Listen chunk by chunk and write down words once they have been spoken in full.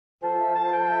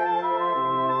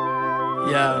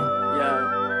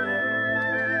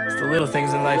It's the little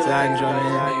things in life that I enjoy,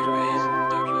 man.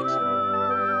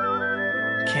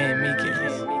 Can't make it.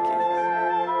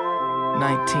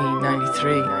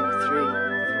 1993.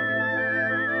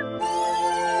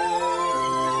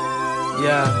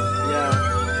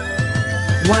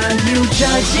 Why you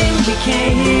judging? We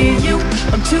can't hear you.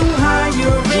 I'm too high,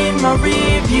 you're in my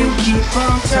rear view. Keep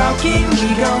on talking, we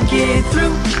gon' get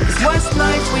through. Cause what's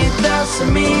life without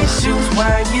some issues?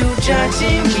 Why you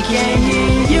judging? We can't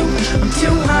hear you. I'm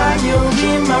too high, you're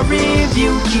in my rear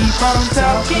view. Keep on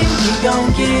talking, we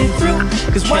gon' get through.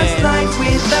 Cause what's life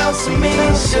without some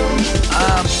issues?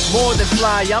 I'm more than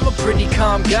fly, I'm a pretty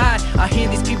calm guy. I hear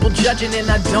these people judging and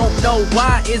I don't know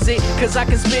why. Is it cause I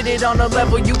can spit it on a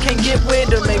level you can't get with?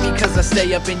 Or maybe cause I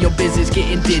stay up in your business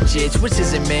getting digits? Which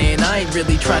is it, man? I ain't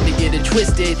really trying to get it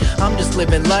twisted. I'm just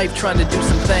living life, trying to do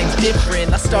some things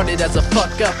different. I started as a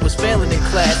fuck up, was failing in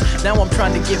class. Now I'm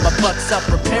trying to get my bucks up,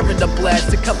 preparing to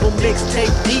blast a couple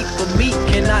mixtape deep. For me,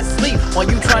 cannot sleep while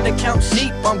you trying to count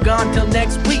sheep. I'm gone till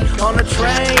next week on a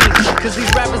train. Cause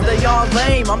these rappers, they all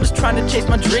lame. I'm just trying to chase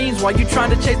my dreams while you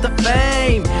trying to chase the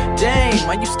fame. Damn,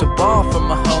 I used to ball for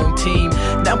my home team.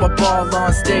 Now I ball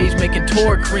on stage making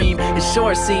tour cream. It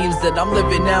sure seems that I'm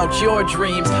living out your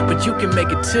dreams, but you can make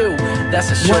it too, that's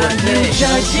a sure thing. Why you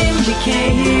judging? We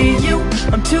can't hear you.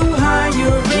 I'm too high,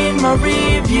 you're in my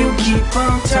rear view. Keep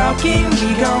on talking,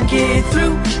 we gon' get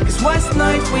through. Cause what's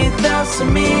life without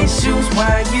some issues?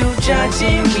 Why you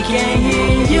judging? We can't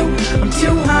hear you. I'm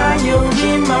too high, you're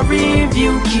in my rear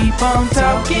view. Keep on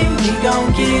talking, we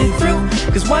gon' get through.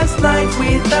 Cause what's life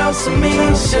without some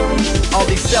issues? All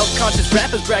these self-conscious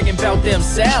rappers bragging about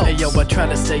themselves. Hey yo, I try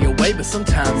to stay away, but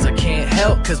sometimes I can't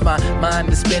help. Cause my mind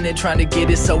is spinning, trying to get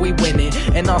it so we win it.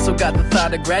 And also got the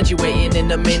thought of graduating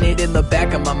in a minute in the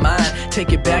back of my mind.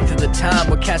 Take it back to the time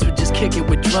where cats would just kick it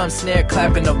with drums, snare,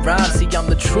 clapping a rhyme. See, I'm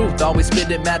the truth, always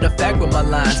spitting matter of fact with my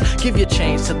lines. Give your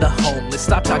change to the homeless,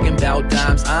 stop talking about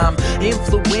dimes. I'm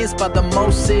influenced by the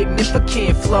most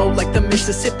significant flow, like the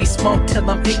Mississippi smoke till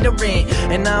I'm ignorant.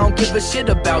 And I don't give a shit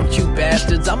about you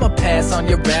bastards. I'ma pass on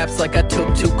your raps like I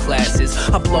took 2 classes.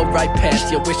 I blow right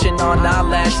past you, wishing on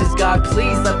eyelashes. God,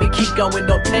 please let me keep going,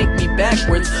 don't take me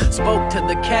backwards. Spoke to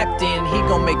the captain, he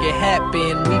gon' make it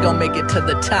happen. We gon' make it to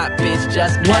the top, bitch,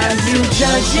 just why you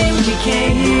judging? We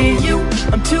can't hear you.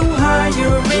 I'm too high,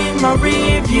 you're in my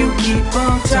rear view. Keep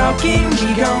on talking,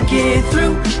 we gon' get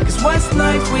through. Cause what's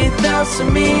life without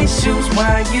some issues?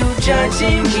 Why you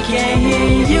judging? We can't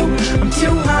hear you. I'm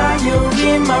too high, you're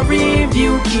in my rear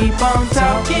view. Keep on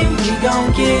talking, we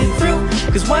gon' get through.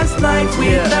 Cause what's life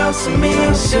without some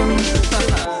issues?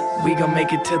 We gon'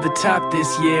 make it to the top this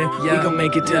year. We gon'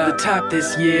 make it to the top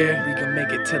this year. We gon'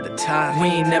 make it to the top. We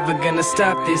ain't never gonna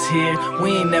stop this here.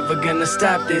 We ain't never gonna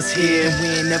stop this here. We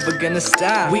ain't never gonna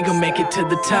stop. We gon' make it to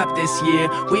the top this year.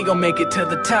 We gon' make it to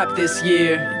the top this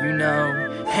year. You know.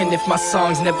 And if my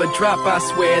songs never drop, I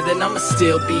swear that I'ma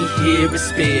still be here in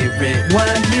spirit. Why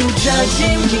you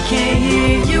judging? We can't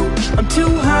hear you. I'm too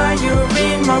high, you're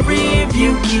in my rear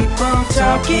view. Keep on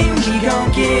talking, we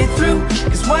gon' get through.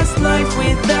 Cause what's life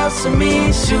without some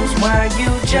issues? Why you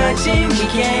judging? We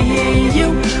can't hear you.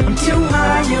 I'm too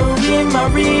high, you're in my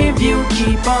rear view.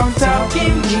 Keep on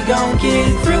talking, we gon'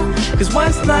 get through. Cause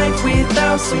what's life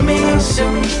without some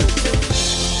issues?